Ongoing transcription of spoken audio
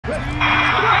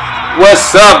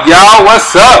What's up, y'all?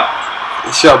 What's up?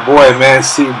 It's your boy, man,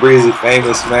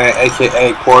 Cbrezzyfamous, man,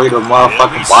 aka Corey the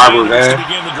motherfucking barber, man.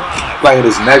 Playing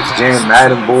this next gen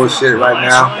Madden bullshit right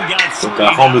now with the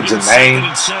homie UncleNane.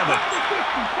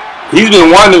 He's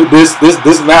been wanting this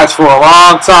match for a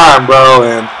long time, bro,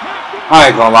 and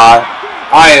I ain't gonna lie,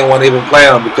 I ain't want to even play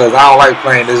him because I don't like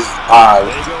playing this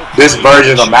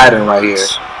version of Madden right here.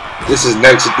 This is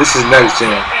next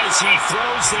gen.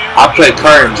 I play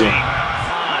current gen.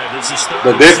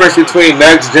 The difference between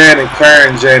next gen and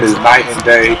current gen is night and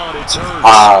day.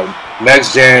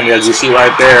 Next gen, as you see right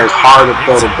there, it's hard to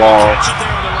throw the ball.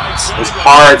 It's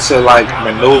hard to like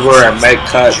maneuver and make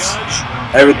cuts.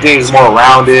 Everything's more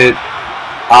rounded.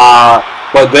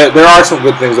 But there are some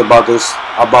good things about this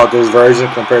version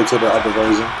compared to the other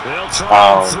version.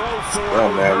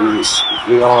 Well, man,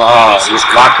 we gonna just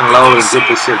lock and load and get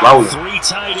this shit rolling.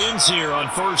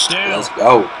 Let's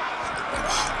go.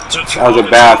 That was a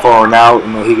bad forward out.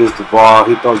 You know, he gets the ball.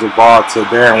 He throws the ball to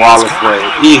Darren Wallace for an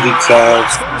easy tug.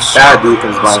 Bad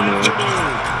defense by me.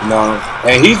 You know,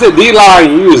 and he's a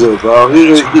D-line user, bro.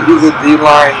 He's a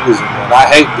D-line user, man. I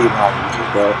hate D-line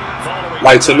users, bro.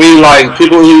 Like, to me, like,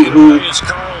 people who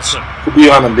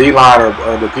be on the D-line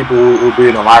or the people who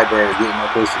be in the library getting no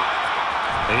pussy.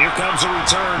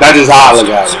 That's just how I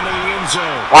look at it.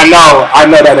 I know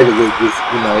that nigga gets,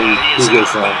 you know, he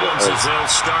gets some, but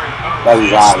that's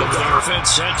just how I look at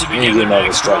it. He ain't getting no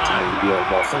respect to me to be on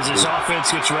the offense.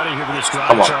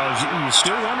 Come on.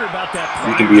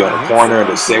 You can be on the corner,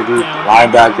 the safety, the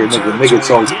linebacker, nigga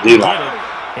chose the D-line.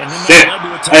 Shit.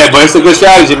 Hey, but it's a good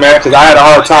strategy, man, because I had a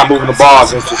hard time moving the ball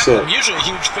against the shit.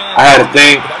 I had to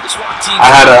think.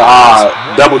 I had to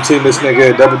double team this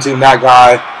nigga, double team that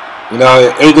guy. You know,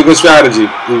 it was a good strategy.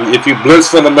 If you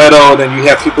blitz from the middle, then you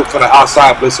have people from the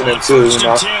outside blitzing in too, you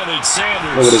know.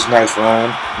 Look at this nice run.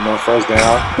 You know, first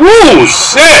down. Woo,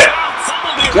 shit!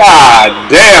 God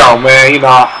damn, man. You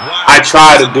know, I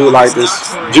try to do like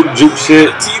this juke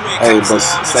shit. Hey, but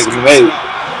second and 8.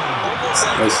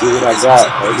 Let's see what I got.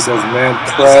 There he goes, man.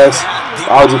 Press.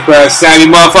 Algae press.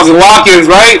 Sammy motherfucking Watkins,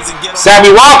 right?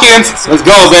 Sammy Watkins. Let's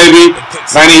go, baby.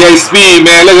 98 speed,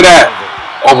 man. Look at that.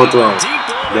 Overthrown.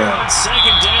 Damn.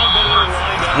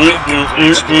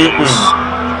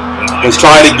 Let's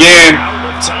try it again.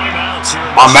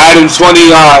 On Madden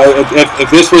 20,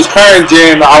 if this was current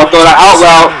gen, I would throw the out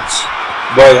route.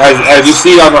 But as you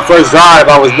see on the first drive,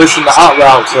 I was missing the out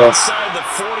route, so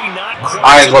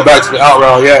I ain't go back to the out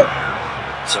route yet.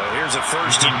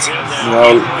 You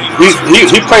know,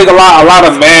 he plays a lot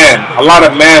of man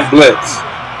blitz,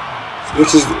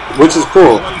 which is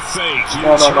cool.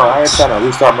 No, I ain't trying to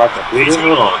restart my computer.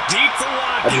 Hold on.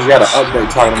 I just got an update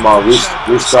talking about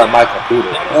restart my computer.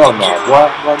 Hell no,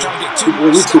 what?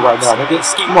 We two right now, nigga.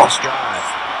 Come on.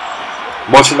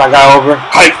 Motion that guy over.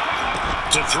 Hike.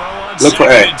 Look for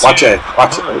A. Watch A.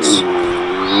 Watch it.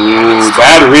 Ooh,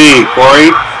 bad read,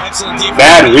 Corey.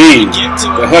 Bad read.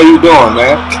 What the hell you doing,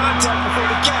 man?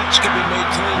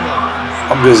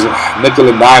 I'm just nickel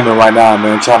and diamond right now,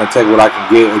 man, trying to take what I can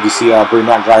get. As you see, I bring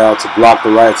that guy out to block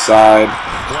the right side.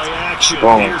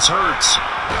 Boom.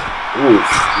 Ooh,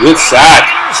 good sack.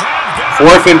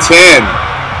 4th and 10.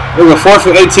 It was a 4th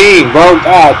and 18, bro.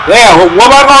 God damn, what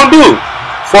am I gonna do?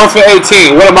 4th and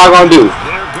 18. What am I gonna do?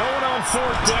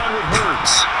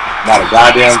 Not a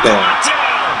goddamn thing.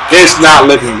 It's not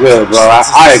looking good, bro.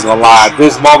 I ain't gonna lie. At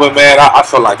this moment, man, I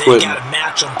feel like quitting.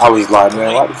 I was like,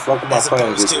 man, why the fuck am I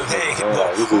playing this?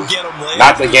 Like, this is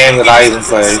not the game that I even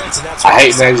play. I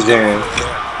hate next gen.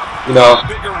 You know,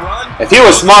 if he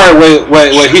was smart,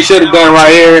 what he should have done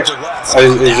right here is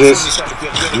just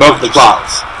milk the clock.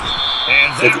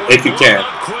 If you can.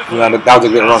 You know, that was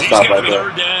a good run stop right there.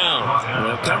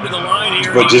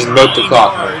 But just milk the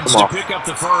clock, man. Come on.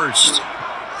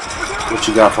 What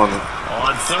you got for me?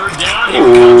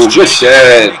 Ooh, good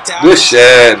shed. Good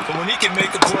shed.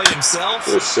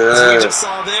 Good shed.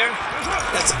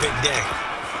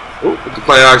 Ooh, with the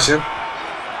play action.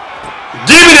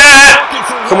 Give me that!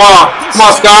 Come on. Come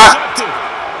on, Scott.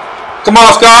 Come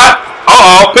on, Scott.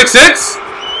 Uh-oh, pick 6?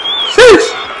 Sheesh.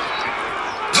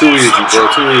 Too easy, bro.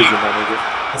 Too easy, my nigga.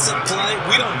 It's a play.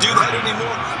 We don't do that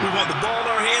anymore. We want the ball in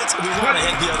our hands, and we want to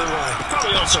head the other way.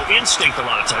 Probably also instinct a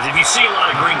lot of times. If you see a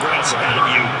lot of green grass ahead of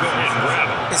you, go ahead and grab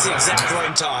it. It's the exact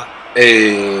right talk.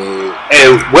 Hey,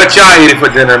 what y'all eating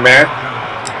for dinner, man?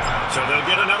 So they'll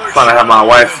get another trying to have my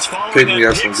wife pick me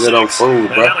up some good old food,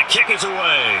 bro.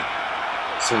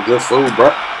 Some good food,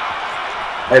 bro.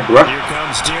 Hey, bro. Here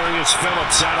comes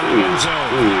Phillips out of the end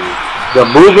zone. The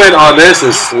movement on this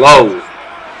is slow.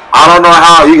 I don't know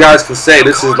how you guys can say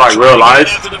this is like real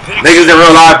life. Niggas in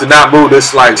real life do not move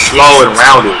this like slow and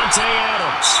rounded.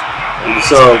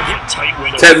 So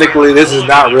technically, this is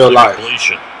not real life.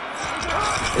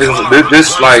 This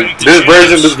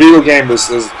version of this video game is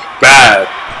bad,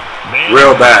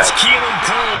 real bad.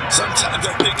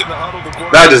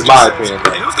 That is my opinion.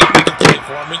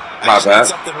 My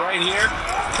bad.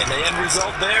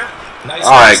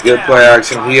 All right, good play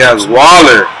action. He has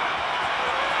Waller.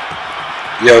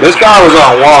 Yo, this guy was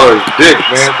on Waller's dick,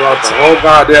 man, throughout the whole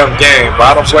goddamn game,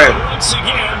 but I don't blame him. Once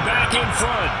again, back in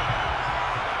front.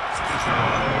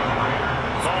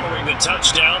 Following the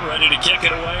touchdown, ready to kick it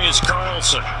away is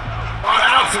Carlson.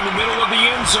 Out from the middle of the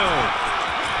end zone.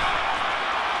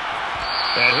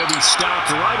 And he'll be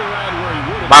stopped right around where he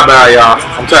would have. My bad, y'all.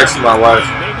 I'm texting my wife.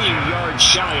 Maybe a yard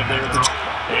shy of there.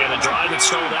 And a drive that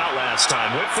stalled out last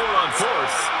time. Went for it on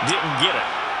fourth, didn't get it.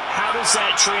 How does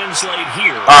that translate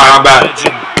here? All right, I'm back.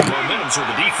 Momentum's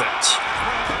with the defense.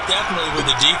 Definitely with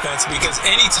the defense, because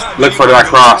anytime look for that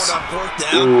cross.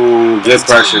 Ooh, good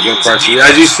pressure, good pressure.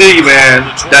 As you see, man,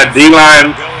 that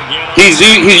D-line, he's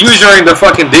using the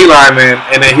fucking D-line, man,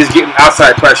 and then he's getting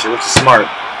outside pressure, which is smart.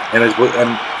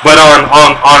 But on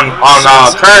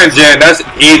current gen, that's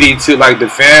easy to like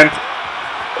defend.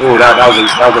 Ooh, that was a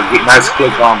nice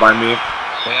click on by me.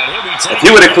 If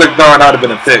he would have clicked on, that would have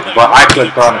been a pick. But I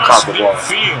clicked on and caught the ball.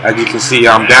 As you can see,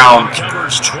 I'm down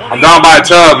by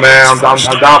 12, man. I'm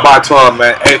down by 12,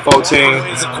 man.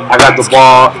 8-14. I got the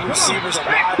ball.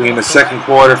 We're in the second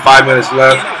quarter. 5 minutes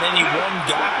left.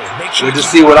 We'll just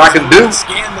see what I can do.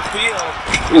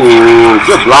 Ooh,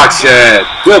 good block shed.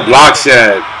 Good block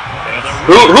shed.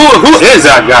 Who is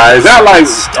that guy? Is that like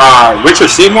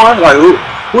Richard Seymour? Like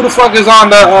who the fuck is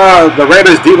on the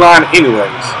Raiders D line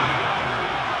anyways?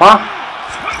 Huh?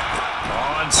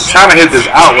 I'm trying to hit this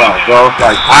out route, bro.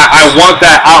 Like I want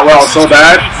that out route so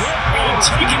bad.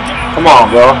 Come on,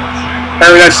 bro.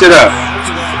 Hurry that shit up.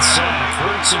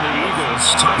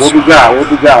 What we got?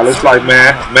 What we got? Looks like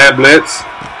man blitz.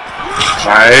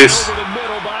 Nice.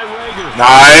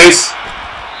 Nice.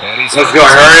 Let's go.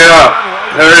 Hurry it up.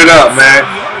 Hurry it up, man.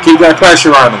 Keep that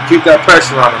pressure on him. Keep that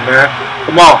pressure on him, man.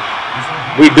 Come on.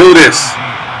 We do this.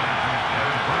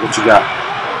 What you got?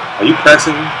 Are you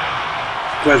pressing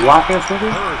Wes Watkins, nigga?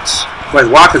 Wes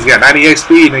Watkins got 98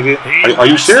 speed, nigga. Are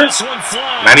you serious?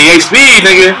 98 speed,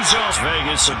 nigga.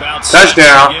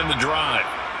 Touchdown.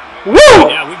 Woo!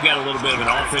 Yeah, we've got a little bit of an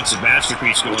offensive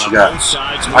masterpiece going on both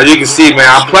sides. As you can see, man,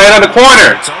 I'm playing on the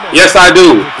corner. Yes, I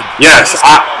do. Yes,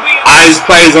 I just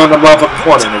plays on the motherfucking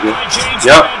corner, nigga.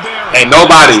 Yep. Ain't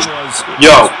nobody.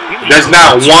 Yo, there's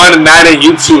not one Madden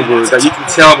YouTuber that you can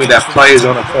tell me that plays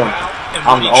on the corner.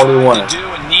 I'm the only one.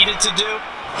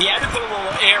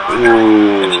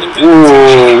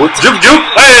 Ooh, with juke juke.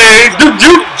 Hey, juke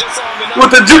juke.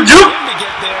 With the juke juke.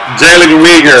 Jalen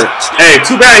Rieger. Hey,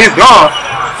 too bad he's gone.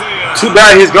 Too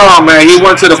bad he's gone, man. He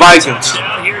went to the Vikings.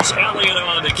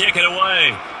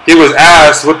 He was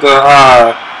ass with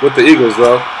the Eagles,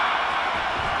 though.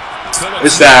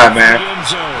 It's sad, man.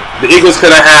 The Eagles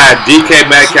could have had DK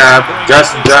Metcalf,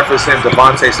 Justin Jefferson,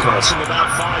 Devontae Smith.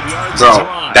 Bro,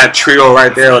 that trio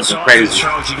right there was crazy.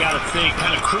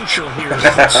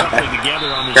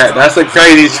 That's a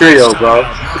crazy trio, bro.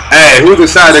 Hey, who's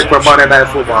excited for Monday Night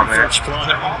Football, man?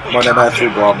 Monday Night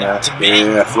Football, man.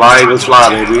 Yeah, fly Eagles fly,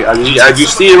 baby. As you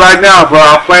see it right now, bro,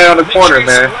 I'm playing on the corner,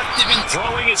 man.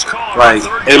 Like,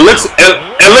 it looks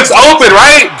open,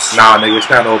 right? Nah, nigga, it's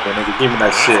not open, nigga. Give me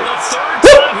that shit.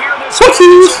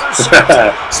 Whoopsies.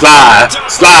 Slide,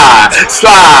 slide,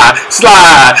 slide,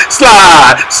 slide,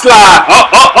 slide, slide.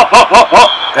 Oh.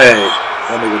 Hey,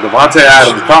 that nigga Devontae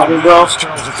Adams caught me, bro.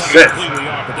 Shit.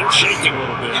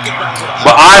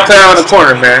 But I play on the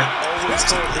corner, man.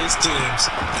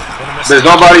 There's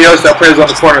nobody else that plays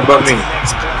on the corner but me.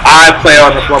 I play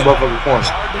on the motherfucking corner.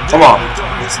 Come on.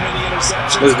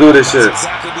 Let's do this shit.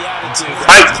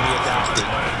 Fight.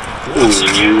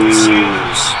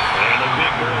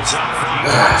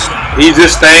 He's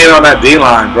just staying on that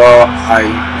D-line, bro.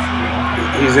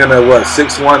 He's in a, what,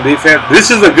 6-1 defense? This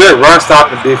is a good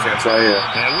run-stopping defense right here.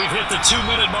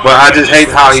 But I just hate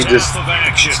how he just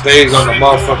stays on the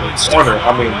motherfucking corner.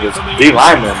 I mean, the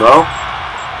D-lineman, bro.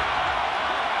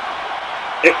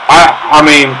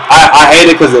 I hate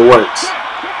it because it works.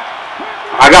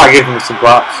 I gotta give him some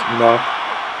props, you know.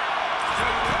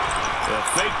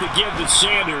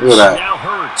 Look at that.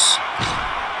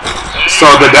 So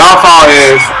the downfall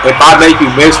is if I make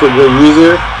you miss with your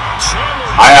user,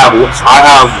 I have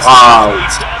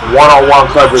one-on-one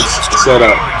coverage set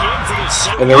up.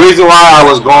 And the reason why I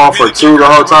was going for 2 the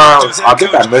whole time, I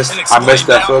think I missed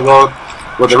that field goal.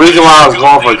 But the reason why I was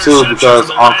going for 2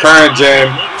 because on current gen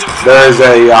there is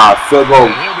a field goal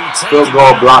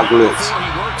block glitch.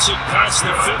 past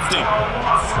the 50.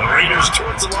 The Raiders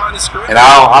towards the line of scrimmage. And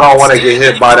I don't want to get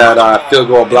hit by that field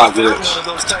goal block glitch.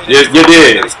 You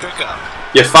did.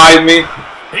 You fired me.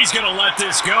 He's going to let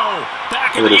this go.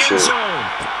 Back in the end zone.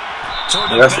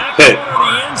 That's a pick.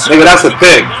 Nigga, that's a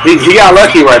pick. He got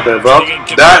lucky right there, bro.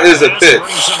 That is a pick.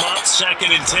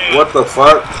 What the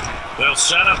fuck? They'll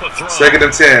set up a throw. 2nd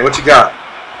and 10. What you got?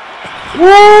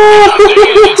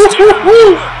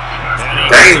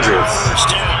 Dangerous.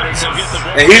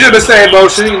 And he's in the same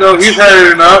motion. You know, he's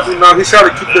hurrying up. You know, he's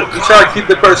trying to keep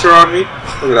the pressure on me.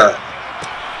 Look at that.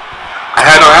 I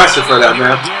had no answer for that,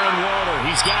 man.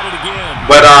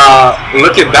 But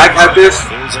looking back at this,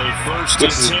 which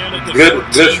is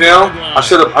good film, I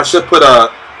should put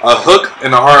a hook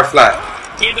in a hard flat.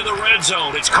 Into the red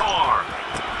zone, it's Carr.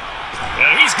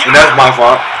 And that's my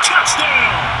fault.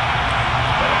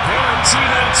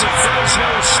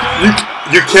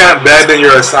 You can't abandon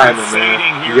your assignment,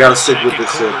 man. You gotta stick with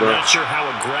this shit, bro.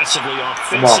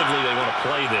 Come on.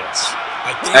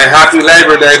 Hey, happy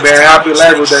Labor Day, man. Happy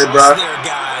Labor Day, bro.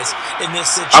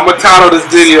 I'm gonna title this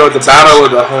video "The Battle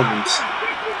of the Homies."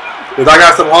 Because I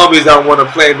got some homies that want to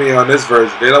play me on this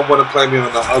version. They don't want to play me on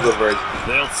the other version.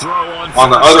 On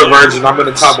the other version, I'm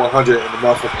in the top 100 in the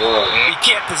motherfucking world.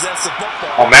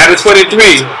 On Madden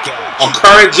 23, on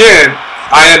current gen,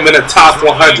 I am in the top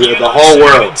 100 of the whole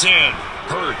world.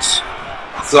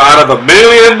 So out of 1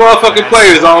 million motherfucking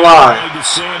players online,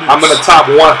 I'm in the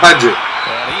top 100.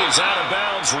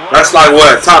 That's like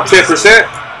what? Top 10%?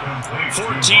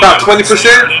 Top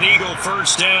 20%?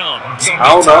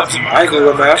 I don't know. I ain't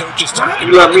good, man.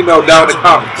 You let me know down in the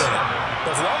comments.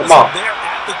 Come on.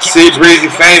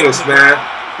 Cbrezzyfamous, man.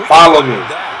 Follow me.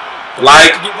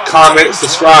 Like, comment,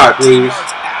 subscribe, please.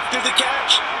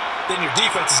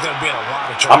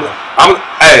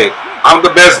 I'm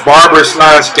the best barber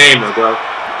 / gamer, bro.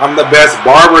 I'm the best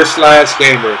barber /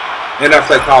 gamer. And I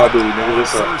play Call of Duty, nigga.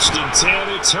 What's up? First and 10,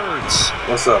 it's Hurts.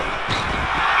 What's up?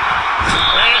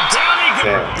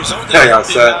 Yeah,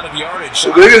 it's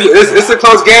a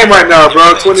close game right now,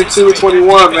 bro.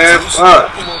 22-21, man. Fuck.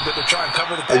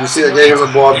 As you see, I gave him the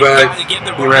ball back. He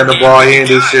ran the ball. He didn't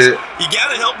do shit. You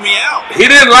gotta help me out. He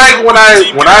didn't like when I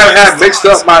had mixed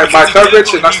up my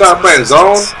coverage and I started playing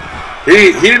zone.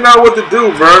 He didn't know what to do,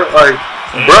 bro. Like,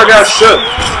 bro got shook.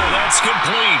 That's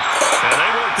complete. And they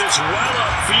work this well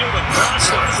upfield across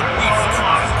the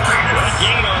 35.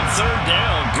 Gain on 3rd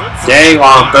down. Good. Gang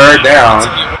on 3rd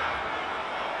down.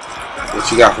 What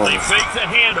you got for me? Fake the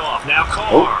handoff. Now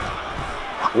Carr.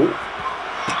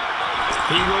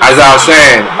 As I was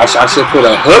saying, I should put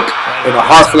a hook and a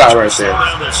hard flat right there,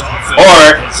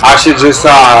 or I should just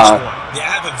hard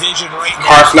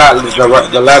flat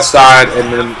the left side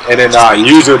and then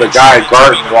user the guy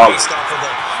guarding Wallace.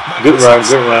 Good run,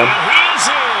 good run,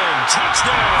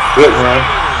 good run.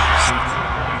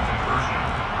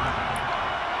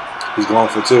 He's going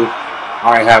for 2.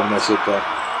 I ain't having that shit though.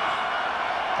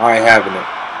 I ain't having it.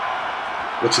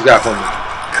 What you got for me?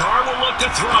 Carr will look to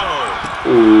throw.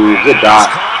 Ooh, good dot.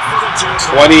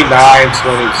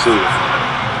 29-22.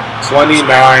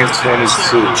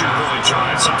 29-22.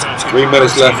 3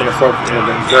 minutes left in the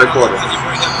 3rd quarter.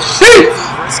 Shit!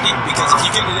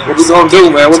 What we gonna do,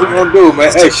 man? What we gonna do,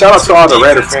 man? Hey, shout out to all the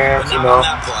Raider fans. You know,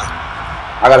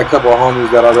 I got a couple of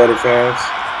homies that are Raider fans.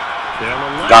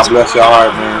 God bless your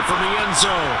heart, man.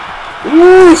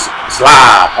 Ooh,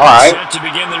 slide. All right.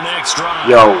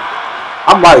 Yo,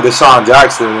 I'm like Deshaun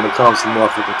Jackson when it comes to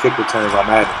motherfucking kick returns on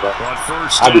Madden, bro.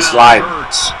 I be sliding.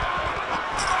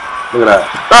 Look at that.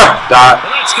 Dot. Dot.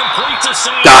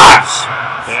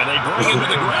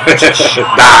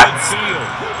 Dot.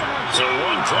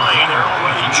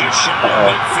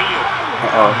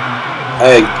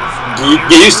 Hey,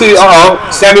 get used to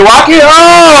Sammy Watkins.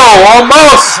 Oh,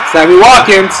 almost. Sammy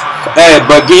Watkins. Hey,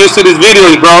 but get used to this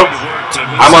video, bro.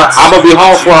 I'm gonna be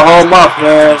home for a whole month,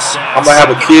 man. I'm gonna have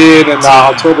a kid on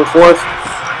October 4th.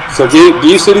 So get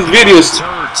used to these videos.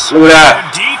 Look at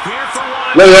that.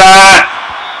 Look at that.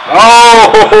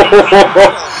 Oh,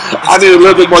 I need a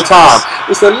little bit more time.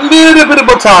 Just a little bit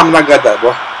more time, and I got that,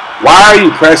 bro. Why are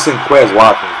you pressing Quez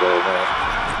Watkins, bro, man?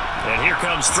 And here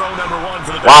comes throw number 1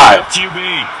 for the Why? QB.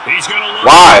 He's gonna look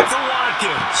Why? for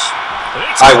Watkins.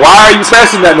 Like, why are you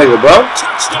pressing that nigga, bro?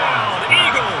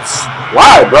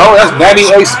 Why, bro? That's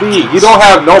 98 speed. You don't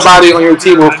have nobody on your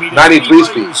team with 93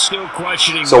 speed.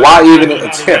 So why even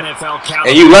attempt?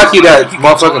 And you lucky that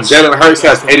motherfucking Jalen Hurts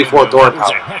has 84 throwing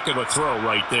power.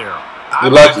 You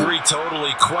lucky.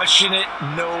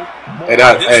 Hey,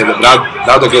 that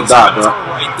was a good dot, bro.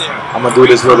 I'm gonna do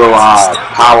this little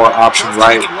power option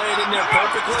right.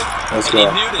 Let's go.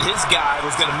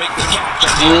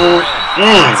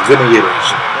 Didn't get it.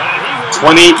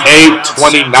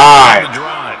 28-29.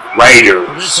 Raiders.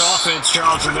 Well, this offense,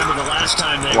 Charles, remember the last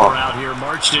time they were out here,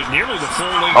 marched it nearly the full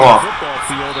length of the football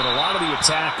field, and a lot of the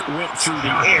attack went through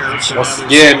the air. So once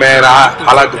again, man,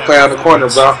 I like to play on the corner,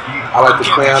 bro. I like to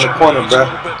play on the corner, bro.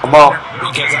 Come on.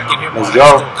 Let's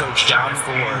go.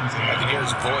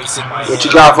 What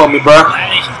you got for me, bro?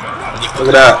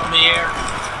 Look at that.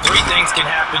 Three things can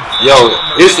happen. Yo,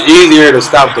 it's easier to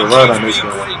stop the run on this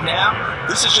one.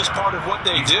 This is just part of what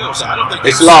they do. So I don't think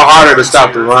it's a lot harder to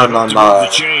stop the run on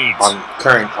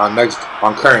current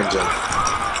gen.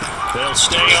 They'll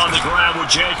stay on the ground with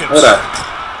Jacobs. Look at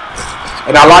that.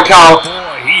 And I like how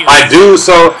I do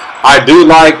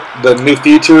like the new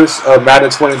features of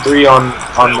Madden 23 on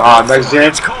next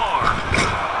gen.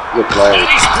 Good play.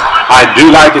 I do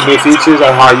like the new features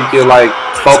on how you can like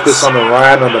focus on the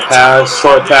run, on the pass,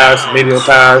 short pass, medium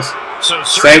pass.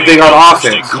 Same thing on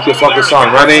offense. You can focus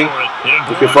on running.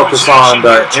 You can focus on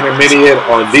the intermediate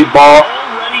or deep ball.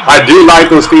 I do like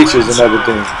those features and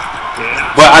everything.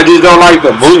 But I just don't like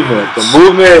the movement. The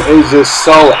movement is just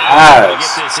so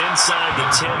ass.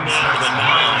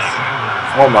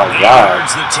 Oh my god.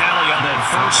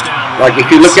 Like if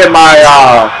you look at my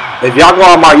if y'all go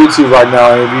on my YouTube right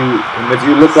now and if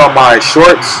you look on my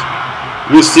shorts,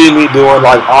 you see me doing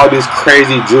like all these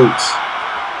crazy jukes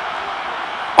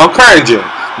on current gen.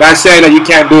 Not saying that you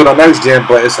can't do it on next gen,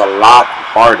 but it's a lot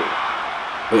harder.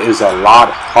 It is a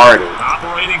lot harder.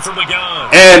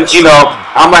 And you know,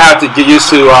 I'm gonna have to get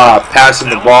used to passing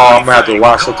the ball. I'm gonna have to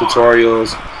watch the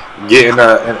tutorials, get in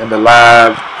the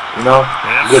lab. You know,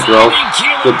 good bro,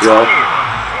 good bro.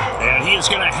 And he is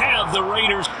gonna have the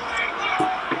Raiders.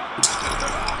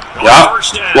 Yeah.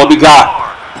 What we got?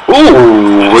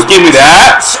 Ooh, give me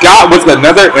that. Scott with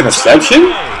another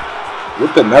interception.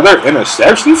 With another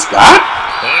interception, Scott.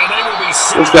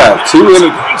 What's that? He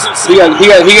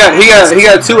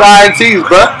got two INTs,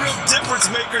 bro.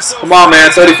 Come on, man.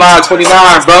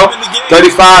 35-29, bro.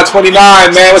 35-29,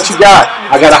 man. What you got?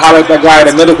 I gotta holler at that guy in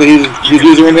the middle because he's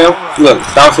using him. Look,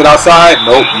 bounce it outside.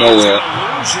 Nope, nowhere.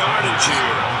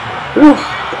 Whew.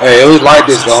 Hey, it was like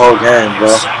this the whole game,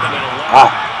 bro.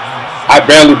 I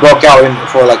barely broke out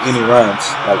for like any runs.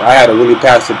 Like I had to really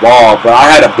pass the ball, but I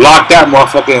had to block that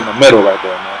motherfucker in the middle right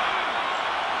there, man.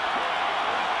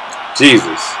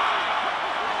 Jesus.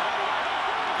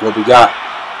 What we got?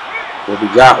 What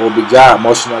we got? What we got?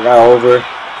 Motion I got over.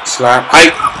 Slam.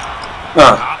 Hike.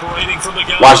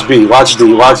 Watch B. Watch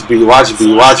B. Watch B. Watch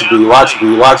B. Watch B. Watch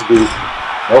B. Watch B.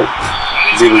 Oh.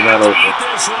 B was not over.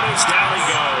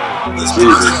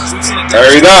 Jesus.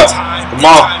 Hurry it up. Come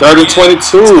on. 3rd and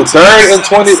 22. 3rd and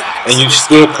 20. And you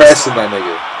still pressing that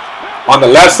nigga. On the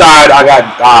left side, I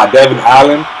got Devin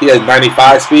Allen. He has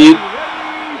 95 speed.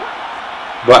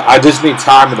 But I just need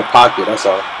time in the pocket, that's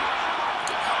all.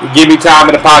 You give me time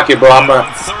in the pocket, bro. I'm gonna.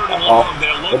 Oh,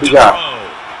 what we got?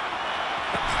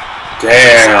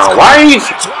 Damn. Why are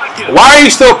you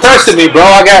still pressing me, bro?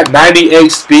 I got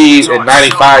 98 speed and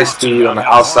 95 speed on the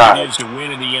outside. Come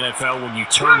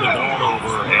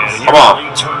on.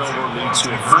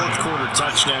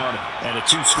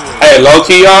 Hey, low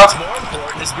key, y'all.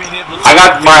 I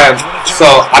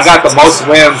got the most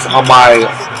wins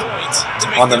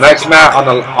on the next map on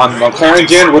the current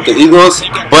gen with the Eagles,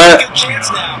 but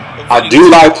I do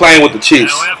like playing with the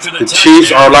Chiefs. The Chiefs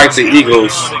are like the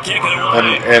Eagles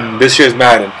in this year's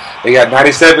Madden. They got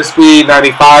 97 speed,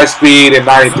 95 speed, and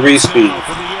 93 speed.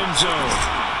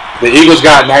 The Eagles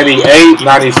got 98,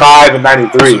 95, and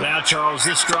 93.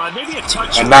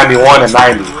 And 91 and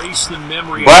 90.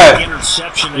 But,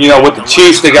 you know, with the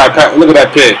Chiefs, they got, look at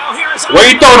that pick. Where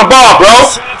you throwing the ball, bro?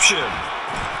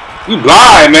 You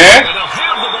blind, man.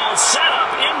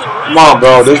 Come on,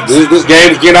 bro. This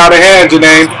game's getting out of hand,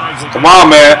 Janane. Come on,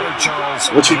 man.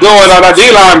 What you doing on that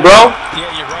D-line, bro?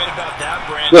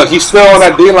 Look, he's still on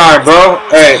that D-line, bro.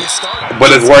 Hey,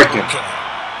 but it's working.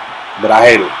 But I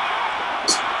hate it.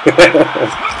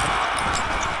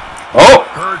 Oh!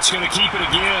 Hurts gonna keep it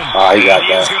again. Oh, he got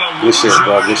that. Good shit,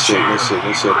 bro. Good shit, good shit,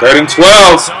 good shit. 3rd and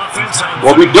 12.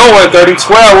 What we doing? 3rd and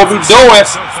 12. What we doing?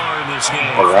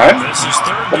 All right.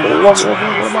 What am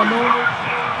I doing?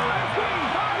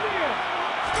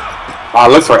 Ah,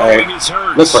 look for A.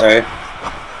 Look for A.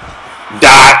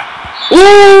 Dot.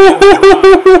 Ooh!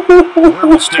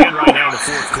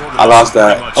 I lost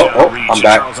that. Oh, I'm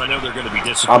back.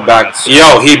 I'm back.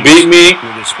 Yo, he beat me.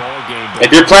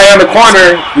 If you're playing on the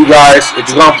corner, you guys,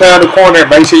 if you're gonna play on the corner,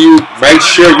 make sure you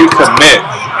commit.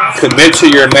 Commit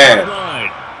to your man.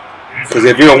 Because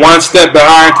if you're one step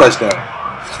behind, touchdown.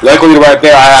 Luckily, right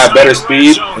there, I had better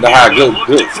speed and I had good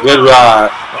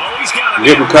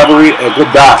recovery and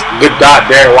good dot. Good dot,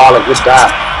 Darren Waller. Good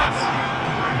dot.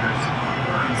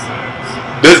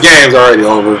 This game's already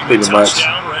over, pretty much.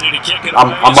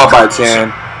 I'm up by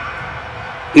 10.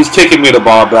 He's kicking me the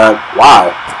ball back.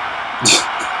 Why?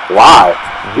 Why?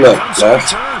 Look,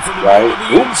 left, right.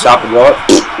 Oop, stop and go up.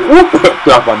 Oop,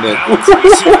 drop my neck.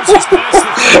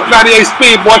 98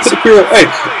 speed, boy, to the crib. Hey,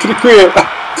 to the crib.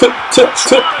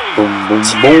 Boom, boom,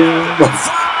 boom.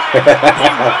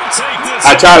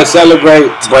 I try to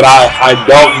celebrate, but I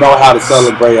don't know how to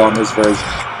celebrate on this version.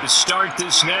 To start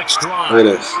this next drive. Look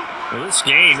at this. Well, this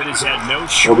game, it has had no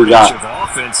shortage of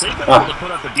offense. They've been able to put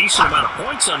up a decent amount of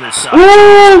points on this side.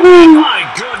 My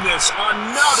goodness,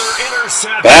 another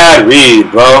interception. Bad read,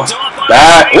 bro.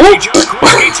 Bad.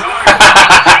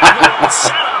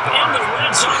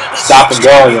 Stop and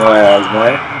go on your ass,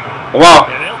 man. Come on.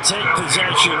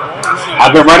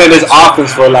 I've been running this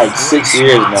offense for like 6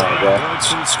 years now, bro.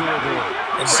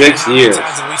 6 years.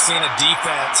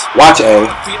 Watch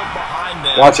A.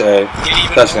 Watch A.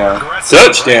 Touchdown.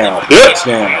 Touchdown.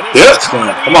 Touchdown.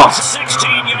 Touchdown. Come on.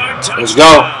 Let's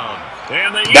go.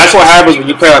 That's what happens when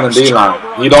you play on the D-line.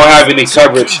 You don't have any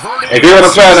coverage. If you're going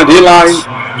to play on the D-line,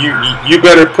 you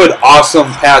better put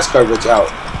awesome pass coverage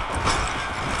out.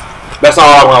 That's all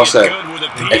I want to say.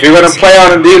 If you're going to play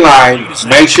on the D-line,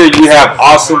 make sure you have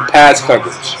awesome pass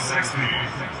coverage.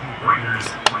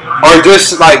 Or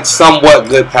just like somewhat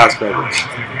good pass coverage.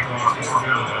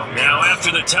 Now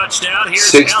after the touchdown,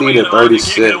 60 to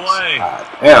 36. God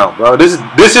damn, bro. This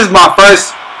is my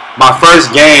first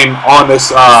game on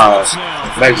this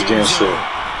next gen shit.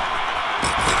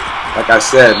 Like I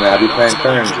said, man, I be playing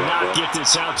current gen, bro.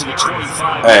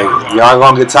 Hey, y'all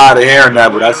gonna get tired of hearing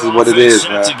that, but that's just what it is,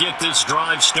 man.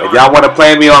 If y'all want to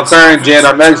play me on current gen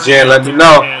or next gen, let me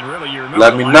know.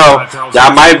 Let me know.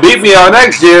 Y'all might beat me on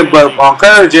next gen, but on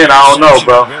current gen, I don't know,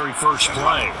 bro.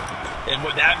 And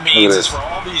what that means is for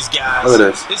all these guys, look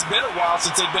at this. It's been a while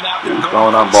since they've been out there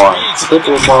going on bar.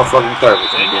 Triple motherfucking coverage,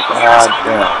 nigga. God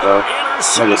damn, bro.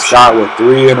 Nigga Scott with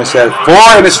 3 interceptions.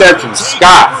 4 interceptions,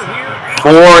 Scott.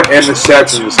 4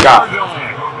 interceptions with Scott.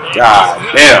 God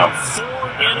damn.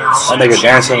 That nigga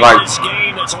dancing like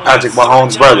Patrick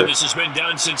Mahomes' brother. Sheesh.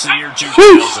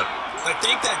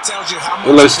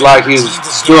 It looks like he's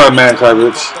doing man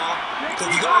coverage.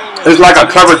 It's like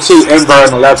a cover 2 invert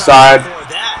on the left side.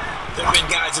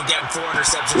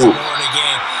 Ooh.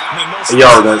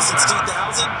 Yo,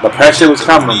 the pressure was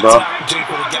coming, bro.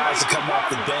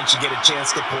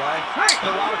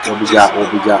 What we got?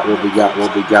 What we got? What we got?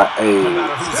 What we got? Hey.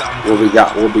 What we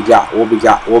got? What we got? What we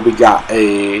got? What we got?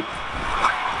 Hey.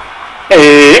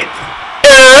 Hey.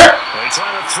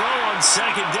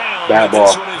 Bad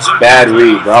ball. Bad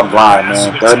read, bro. I'm blind,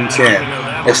 man. 3rd and 10.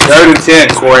 It's 3rd and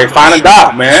 10, Corey. Find a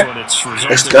dot, man. It's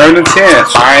 3rd and 10.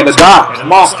 Find a dot.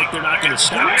 Come on.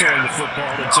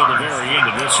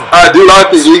 I do like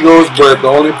the Eagles, but the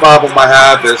only problem I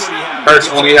have is Hurts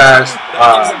only has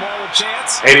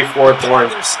 84 throwing,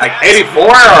 like 84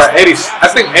 or 80. I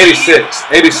think 86.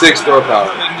 86 throw power.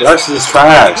 That's just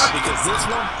trash.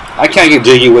 I can't get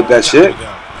jiggy with that shit.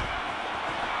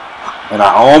 And I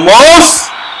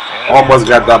almost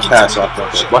got that pass off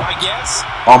right there, boy.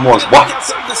 Almost, boy.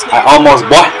 I almost,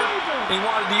 boy.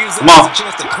 Come on.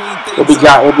 What we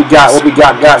got? What we got? What we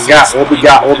got? Got. What we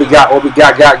got? What we got? What we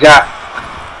got? Got.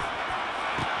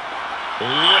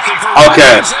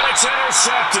 Okay.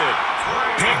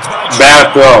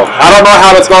 Bad throw. I don't know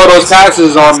how to throw those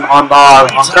passes on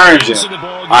current gen.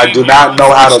 I do not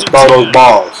know how to throw those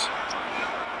balls.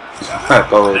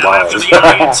 Throw those balls.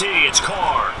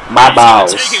 My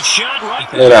balls. Look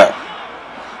at that.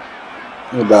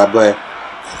 Look at that play.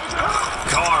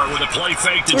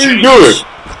 What are you doing?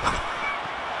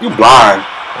 You blind.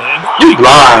 You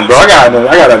blind, bro. I got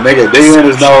a nigga digging in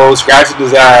his nose, scratching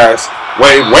his ass,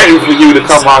 waiting for you to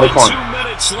come out of the corner.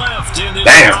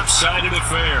 Damn.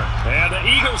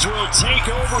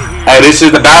 Hey, this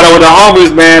is the battle of the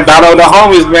homies, man. Battle of the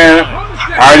homies, man.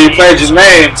 I already played his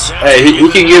name. Hey, he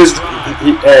can get his.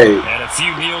 Hey,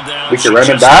 we can run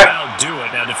him back.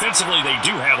 Now, defensively, they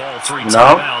do have all 3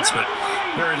 timeouts, but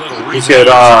very little reason he could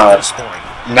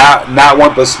not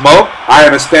want the smoke. I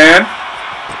understand.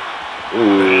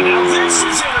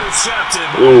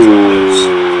 Ooh.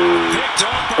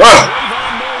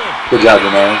 Good job,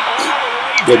 man.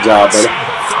 Good job, buddy.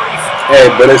 Hey,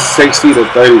 but it's 60 to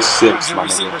 36, my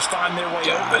nigga.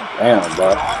 Damn,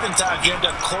 bro.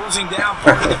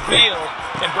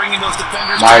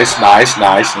 Nice.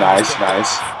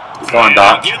 Going,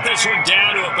 Doc. You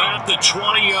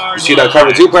see that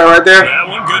cover 2 play right there?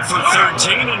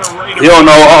 You don't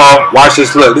know. Watch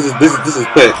this look. This is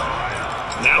pick.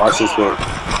 Watch this look.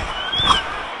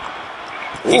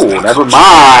 Ooh, never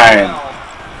mind.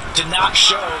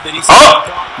 Oh,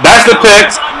 that's the pick.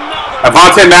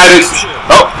 Avante Madden.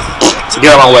 Oh,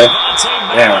 get out of my way.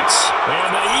 Damn.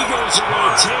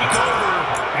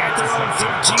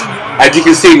 As you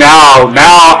can see now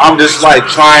I'm just like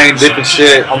trying different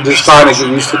shit. I'm just trying to get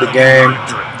used to the game.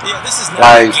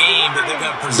 Like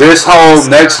this whole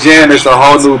next gen is a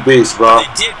whole new beast, bro.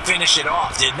 They did finish it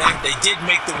off, didn't they? They did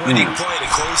make the winning play to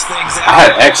close things out. I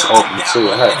had X open too.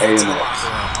 I had A and X.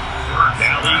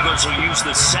 Now the Eagles will use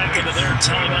the second of their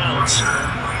timeouts.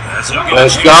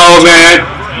 Let's go, man.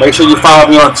 Make sure you follow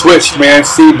me on Twitch, man.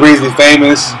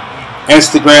 Cbrezzyfamous.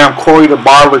 Instagram, Corey the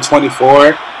Barber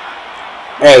 24.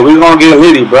 Hey, we gonna get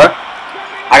litty, bro.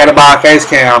 I gotta buy a face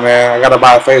cam, man. I gotta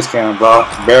buy a face cam, bro.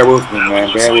 Bear with me,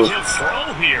 man. Bear with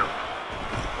me.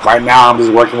 Right now, I'm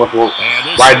just working with what.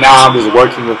 Right now, I'm just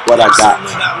working with what I got.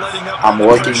 I'm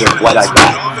working with what I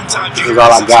got. This is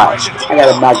all I got. I got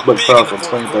a MacBook Pro from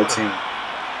 2013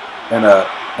 and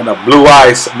a blue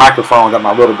ice microphone that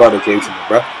my little brother gave to me,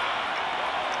 bro.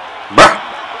 Bruh,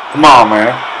 come on,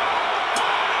 man.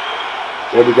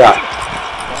 What we got?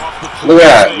 Look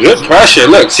at that. Good pressure.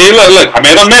 Look. See, look. I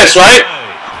made a miss, right?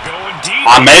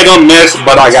 I made a miss,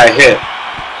 but I got hit.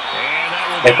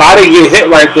 If I didn't get hit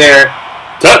right there,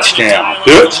 touchdown.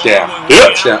 Touchdown.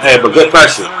 Touchdown. Hey, but good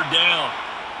pressure.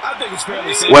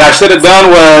 What I should have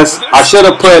done was I should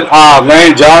have put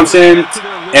Lane Johnson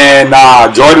and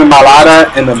Jordan Mailata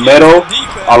in the middle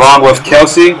along with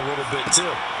Kelsey.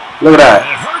 Look at that.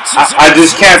 I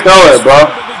just can't throw it, bro.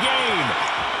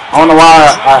 I don't know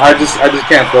why I just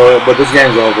can't throw it, but this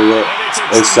game's over with.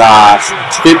 It's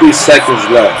 50 seconds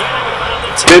left.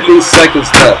 50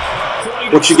 seconds left.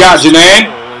 What you got,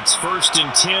 Janae?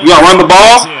 You gonna run the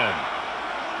ball?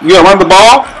 You gonna run the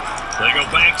ball?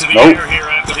 Nope.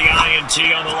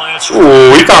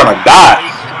 Ooh, he trying to die.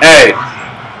 Hey,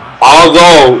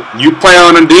 although you play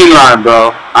on the D-line,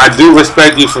 bro, I do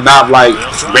respect you for not like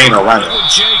being a runner.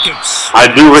 I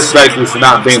do respect you for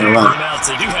not being a runner.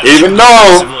 Even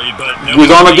though he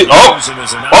was on the D. Oh!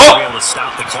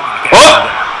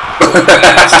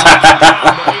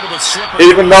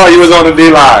 Even though he was on the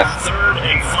D-line.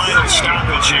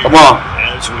 Come on.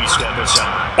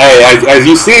 Hey, as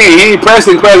you see, he ain't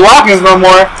pressing Craig Watkins no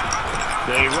more.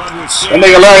 That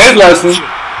nigga learned his lesson.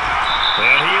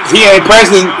 He ain't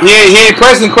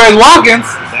pressing Craig Watkins.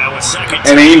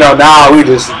 And then, you know, now we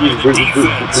just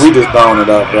throwing it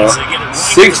up, bro.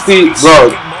 60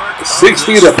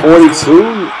 to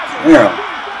 42. Yeah.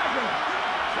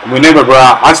 Remember, bro,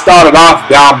 I started off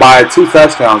down by 2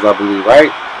 touchdowns, I believe,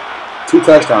 right? 2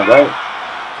 touchdowns, right?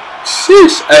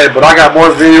 Sheesh. Hey, but I got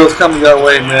more videos coming your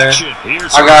way, man.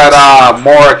 I got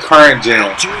more current gen.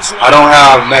 I don't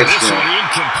have next gen.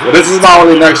 But this is my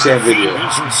only next gen video.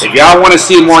 If y'all want to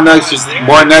see more next gen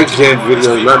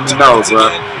videos, let me know, bro.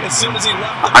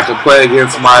 I can play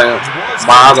against my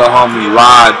other homie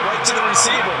Rod,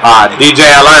 DJ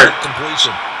Alert.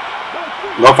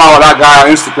 Go follow that guy on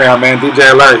Instagram, man.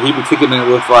 DJ Alert. He be kicking it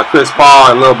with Chris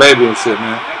Paul and Lil Baby and shit,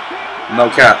 man.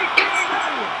 No cap.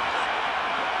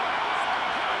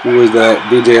 He was the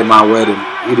DJ at my wedding.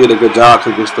 He did a good job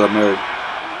to get stuff married.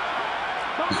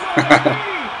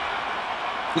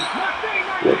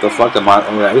 What the fuck am I?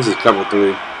 Oh, yeah, this is cover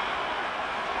 3.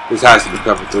 This has to be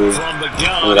cover 3.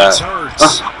 Look at that.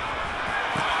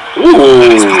 Ooh.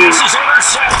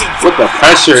 What the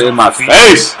pressure in my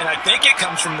face. And I think it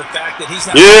comes from the fact that he's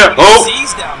not. Yeah. Oh.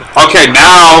 Okay.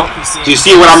 Now, do you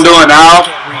see what I'm doing now?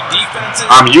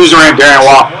 I'm using Darren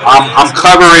Waller. I'm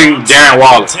covering Darren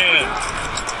Waller.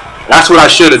 That's what I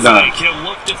should have done.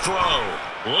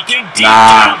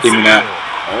 Nah, give me that.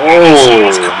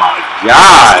 Oh my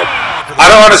God. I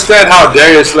don't understand how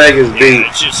Darius Slade is beat.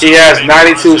 He has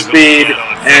 92 speed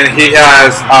and he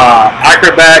has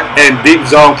acrobat and deep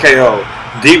zone KO.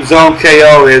 Deep zone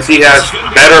KO is he has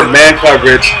better man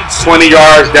coverage 20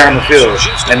 yards down the field.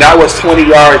 And that was 20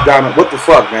 yards down the, what the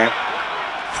fuck, man?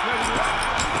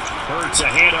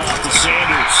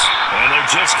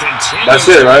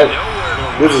 That's it, right?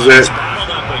 This is it.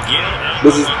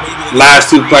 This is last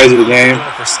 2 plays of the game.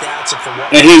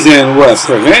 And he's in what?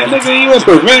 Prevent, nigga? You in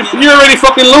prevent? You're already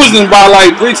fucking losing by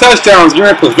like 3 touchdowns.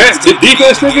 You're in prevent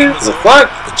defense, nigga? The fuck?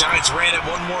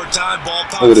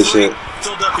 Look at this shit.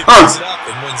 Huh.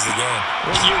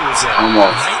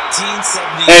 Almost.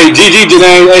 Hey, GG,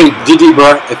 Janae. Hey, GG,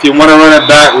 bro. If you want to run it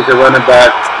back, we can run it back.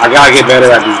 I gotta get better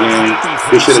at this game.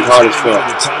 This shit is hard as fuck.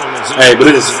 Hey, but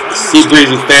this is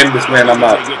Cbrezzyfamous, man. I'm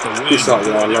out. Peace out,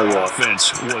 y'all. I love y'all.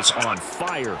 Offense was on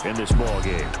fire in this ball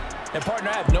game. And partner,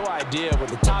 I have no idea what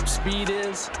the top speed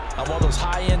is on one of those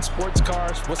high-end sports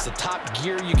cars. What's the top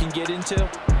gear you can get into?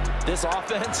 This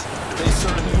offense, they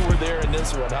certainly were there in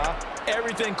this one, huh?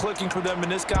 Everything clicking for them in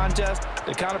this contest,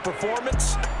 the kind of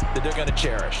performance that they're going to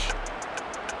cherish.